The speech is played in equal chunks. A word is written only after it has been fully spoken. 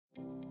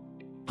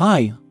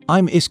Hi,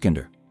 I'm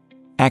Iskander.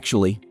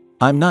 Actually,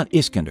 I'm not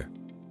Iskander.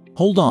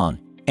 Hold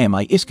on, am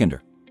I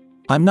Iskander?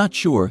 I'm not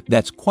sure,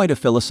 that's quite a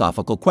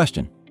philosophical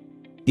question.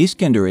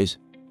 Iskander is,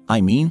 I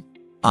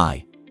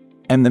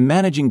am the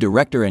Managing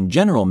Director and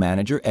General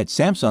Manager at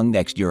Samsung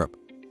Next Europe,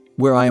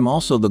 where I am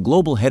also the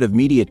Global Head of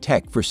Media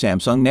Tech for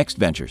Samsung Next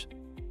Ventures.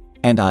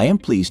 And I am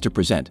pleased to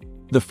present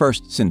the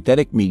first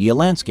synthetic media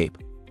landscape.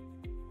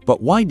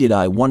 But why did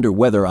I wonder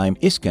whether I'm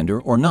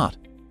Iskander or not?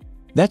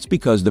 That's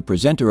because the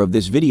presenter of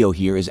this video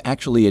here is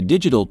actually a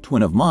digital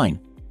twin of mine,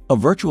 a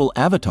virtual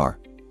avatar.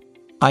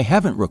 I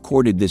haven't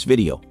recorded this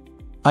video.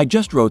 I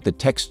just wrote the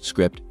text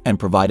script and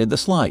provided the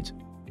slides.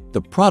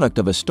 The product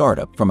of a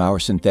startup from our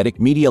synthetic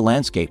media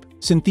landscape,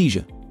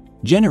 Synthesia,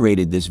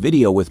 generated this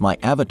video with my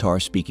avatar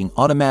speaking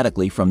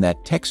automatically from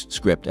that text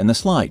script and the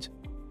slides.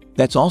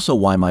 That's also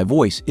why my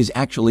voice is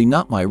actually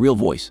not my real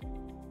voice.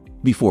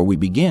 Before we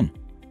begin,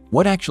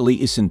 what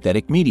actually is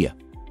synthetic media?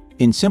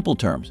 In simple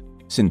terms,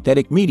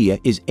 synthetic media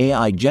is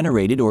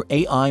AI-generated or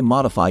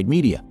AI-modified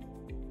media.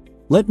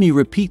 Let me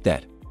repeat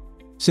that.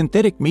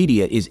 Synthetic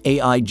media is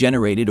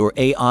AI-generated or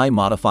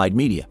AI-modified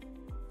media,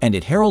 and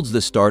it heralds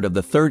the start of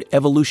the third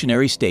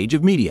evolutionary stage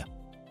of media.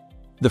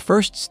 The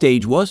first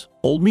stage was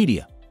old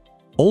media.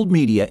 Old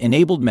media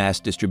enabled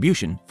mass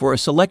distribution for a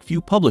select few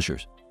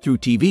publishers through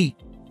TV,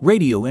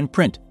 radio, and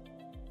print.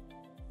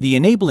 The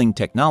enabling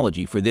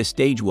technology for this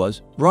stage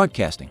was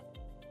broadcasting.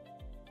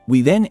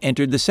 We then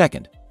entered the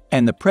second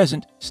and the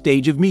present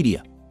stage of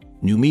media,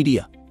 new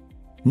media.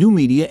 New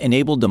media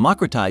enabled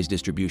democratized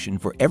distribution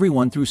for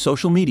everyone through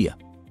social media.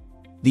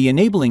 The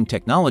enabling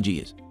technology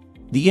is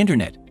the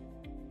Internet.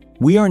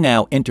 We are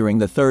now entering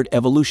the third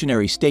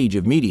evolutionary stage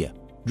of media,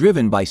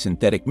 driven by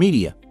synthetic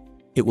media.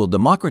 It will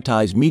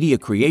democratize media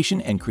creation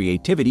and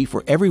creativity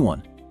for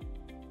everyone.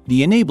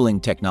 The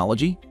enabling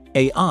technology,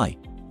 AI.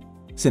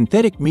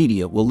 Synthetic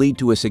media will lead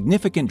to a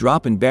significant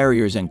drop in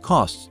barriers and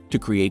costs to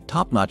create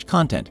top-notch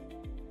content.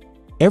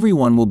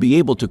 Everyone will be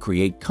able to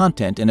create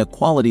content in a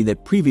quality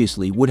that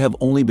previously would have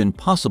only been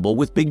possible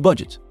with big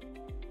budgets.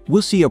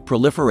 We'll see a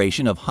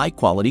proliferation of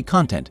high-quality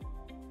content.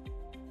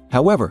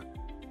 However,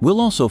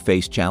 we'll also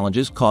face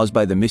challenges caused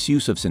by the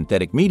misuse of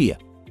synthetic media,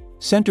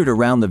 centered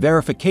around the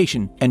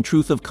verification and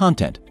truth of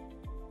content,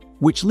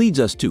 which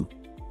leads us to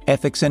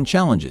ethics and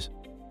challenges.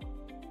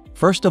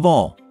 First of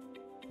all,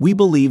 we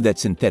believe that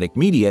synthetic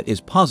media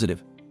is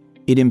positive.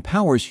 It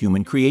empowers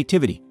human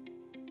creativity.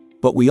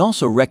 But we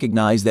also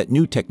recognize that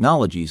new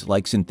technologies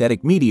like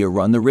synthetic media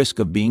run the risk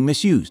of being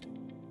misused,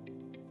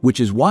 which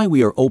is why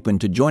we are open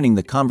to joining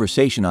the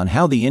conversation on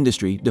how the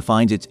industry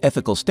defines its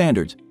ethical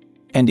standards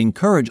and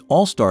encourage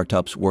all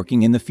startups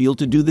working in the field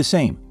to do the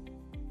same.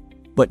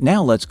 But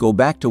now let's go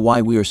back to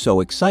why we are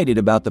so excited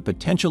about the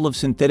potential of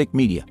synthetic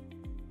media.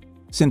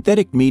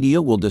 Synthetic media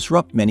will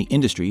disrupt many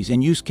industries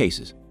and use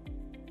cases.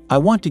 I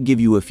want to give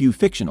you a few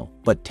fictional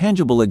but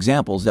tangible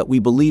examples that we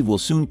believe will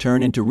soon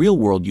turn into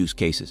real-world use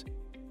cases.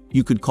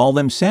 You could call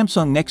them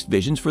Samsung Next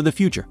Visions for the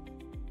future.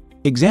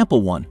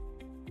 Example 1.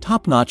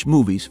 Top-notch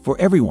movies for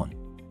everyone.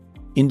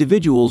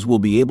 Individuals will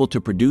be able to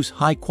produce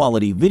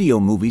high-quality video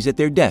movies at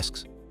their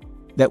desks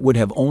that would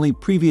have only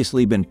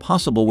previously been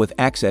possible with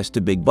access to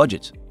big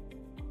budgets.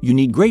 You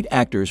need great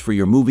actors for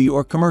your movie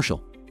or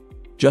commercial.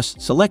 Just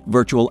select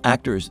virtual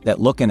actors that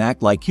look and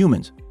act like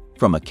humans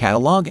from a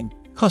catalog and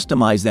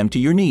customize them to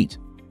your needs.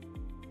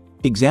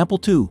 Example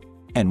 2,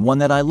 and one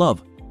that I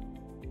love.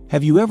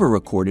 Have you ever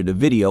recorded a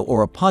video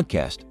or a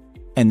podcast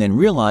and then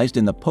realized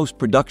in the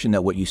post-production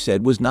that what you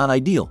said was not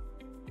ideal?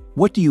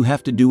 What do you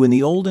have to do in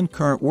the old and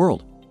current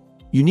world?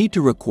 You need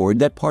to record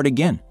that part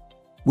again,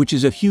 which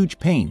is a huge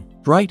pain,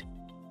 right?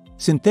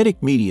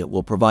 Synthetic media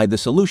will provide the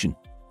solution,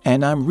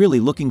 and I'm really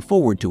looking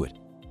forward to it.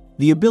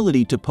 The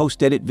ability to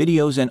post-edit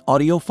videos and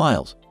audio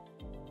files.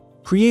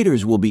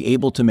 Creators will be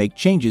able to make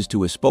changes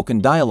to a spoken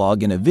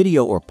dialogue in a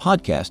video or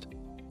podcast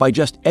by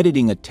just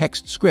editing a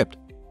text script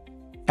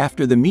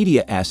after the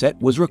media asset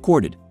was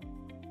recorded.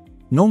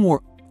 No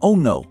more, oh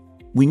no,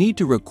 we need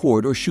to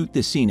record or shoot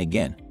this scene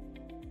again.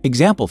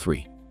 Example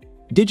 3.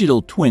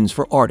 Digital twins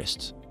for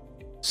artists.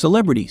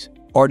 Celebrities,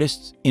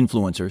 artists,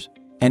 influencers,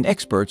 and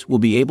experts will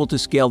be able to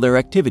scale their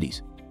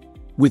activities,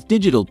 with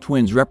digital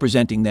twins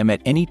representing them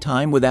at any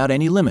time without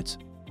any limits.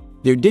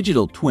 Their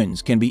digital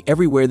twins can be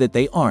everywhere that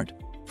they aren't,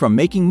 from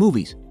making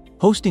movies,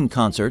 hosting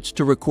concerts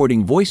to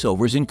recording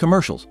voiceovers in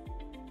commercials.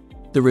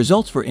 The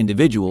results for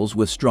individuals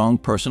with strong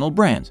personal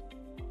brands.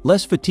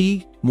 Less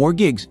fatigue, more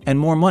gigs, and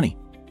more money.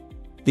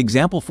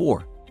 Example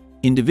 4.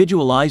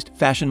 Individualized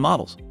fashion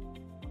models.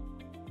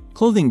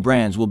 Clothing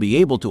brands will be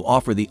able to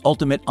offer the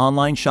ultimate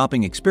online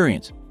shopping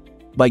experience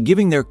by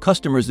giving their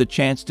customers the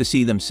chance to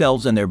see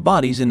themselves and their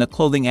bodies in the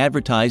clothing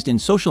advertised in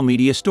social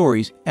media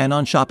stories and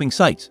on shopping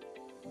sites.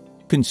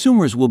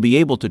 Consumers will be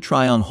able to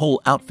try on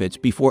whole outfits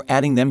before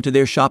adding them to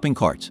their shopping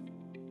carts.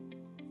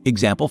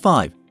 Example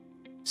 5.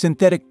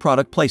 Synthetic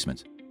product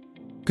placements.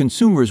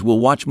 Consumers will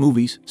watch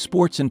movies,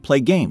 sports, and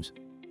play games,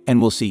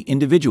 and will see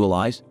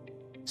individualized,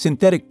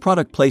 synthetic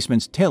product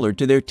placements tailored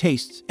to their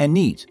tastes and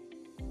needs.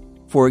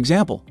 For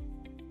example,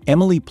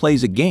 Emily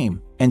plays a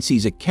game and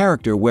sees a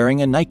character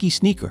wearing a Nike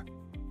sneaker.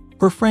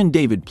 Her friend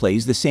David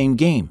plays the same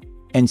game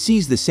and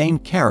sees the same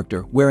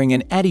character wearing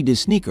an Adidas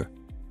sneaker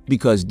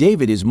because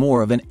David is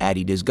more of an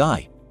Adidas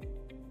guy.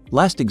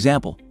 Last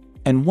example,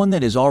 and one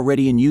that is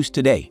already in use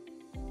today.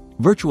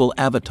 Virtual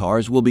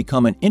avatars will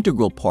become an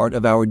integral part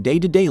of our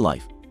day-to-day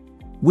life.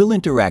 We'll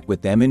interact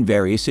with them in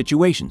various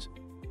situations.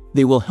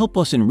 They will help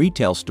us in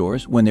retail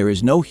stores when there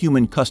is no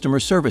human customer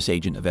service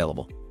agent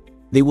available.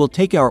 They will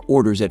take our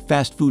orders at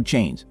fast food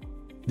chains.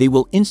 They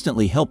will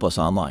instantly help us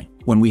online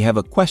when we have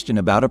a question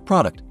about a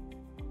product.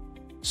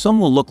 Some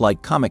will look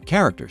like comic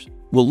characters,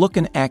 will look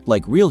and act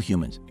like real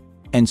humans,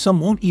 and some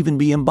won't even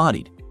be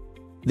embodied.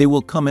 They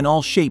will come in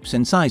all shapes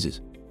and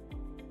sizes.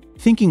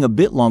 Thinking a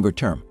bit longer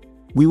term,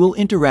 we will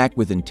interact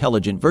with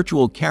intelligent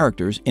virtual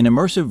characters in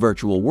immersive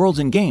virtual worlds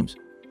and games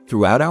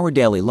throughout our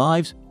daily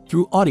lives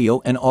through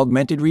audio and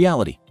augmented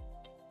reality.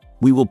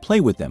 We will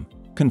play with them,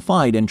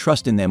 confide and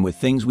trust in them with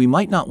things we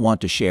might not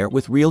want to share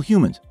with real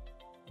humans.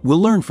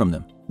 We'll learn from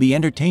them, be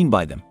entertained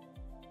by them.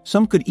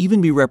 Some could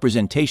even be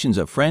representations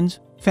of friends,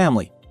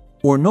 family,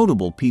 or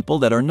notable people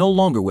that are no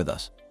longer with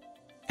us.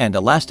 And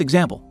a last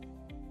example,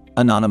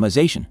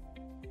 anonymization.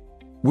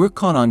 We're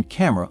caught on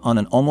camera on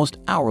an almost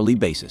hourly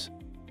basis.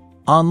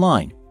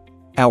 Online,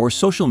 our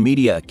social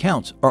media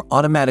accounts are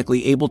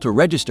automatically able to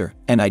register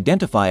and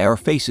identify our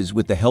faces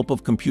with the help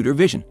of computer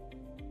vision.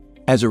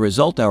 As a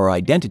result, our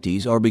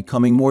identities are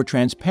becoming more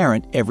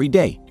transparent every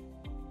day.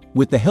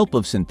 With the help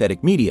of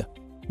synthetic media,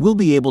 we'll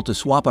be able to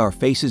swap our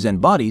faces and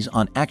bodies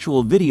on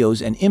actual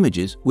videos and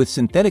images with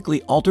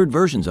synthetically altered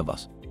versions of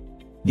us.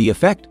 The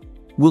effect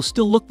will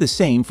still look the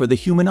same for the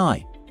human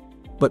eye,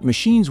 but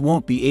machines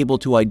won't be able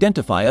to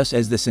identify us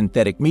as the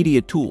synthetic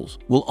media tools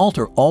will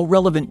alter all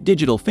relevant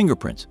digital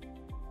fingerprints.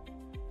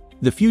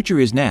 The future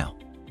is now.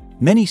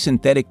 Many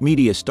synthetic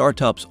media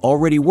startups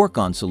already work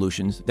on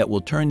solutions that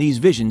will turn these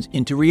visions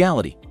into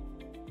reality.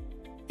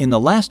 In the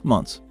last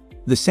months,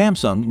 the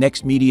Samsung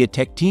Next Media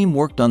Tech team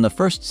worked on the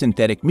first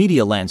synthetic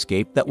media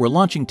landscape that we're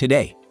launching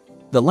today.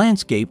 The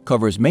landscape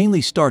covers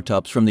mainly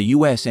startups from the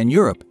US and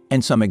Europe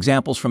and some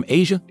examples from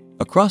Asia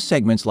across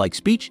segments like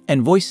speech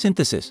and voice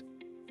synthesis,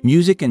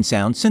 music and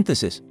sound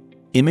synthesis,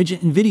 image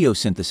and video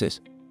synthesis,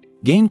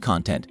 game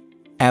content,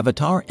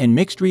 avatar and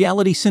mixed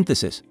reality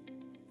synthesis,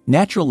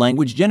 natural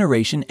language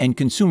generation and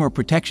consumer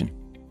protection.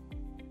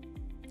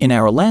 In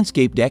our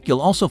landscape deck,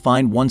 you'll also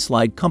find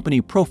one-slide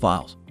company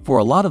profiles for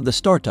a lot of the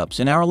startups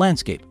in our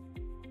landscape.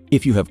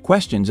 If you have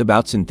questions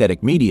about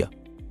synthetic media,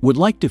 would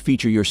like to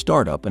feature your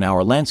startup in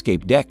our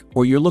landscape deck,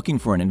 or you're looking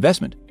for an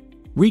investment,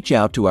 reach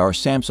out to our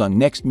Samsung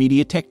Next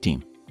Media Tech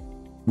team.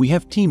 We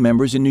have team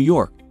members in New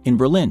York, in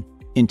Berlin,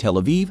 in Tel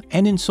Aviv,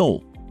 and in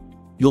Seoul.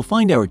 You'll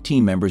find our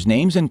team members'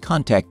 names and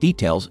contact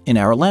details in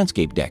our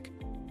landscape deck.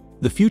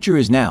 The future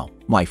is now,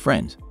 my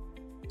friends.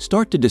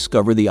 Start to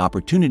discover the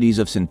opportunities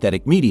of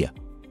synthetic media.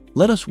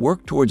 Let us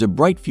work towards a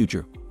bright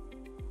future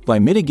by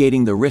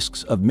mitigating the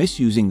risks of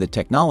misusing the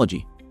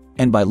technology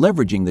and by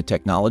leveraging the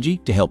technology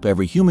to help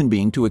every human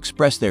being to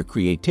express their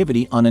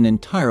creativity on an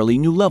entirely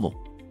new level.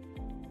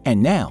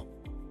 And now,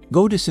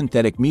 go to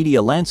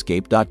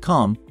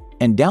syntheticmedialandscape.com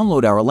and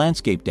download our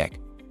landscape deck.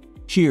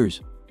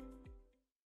 Cheers!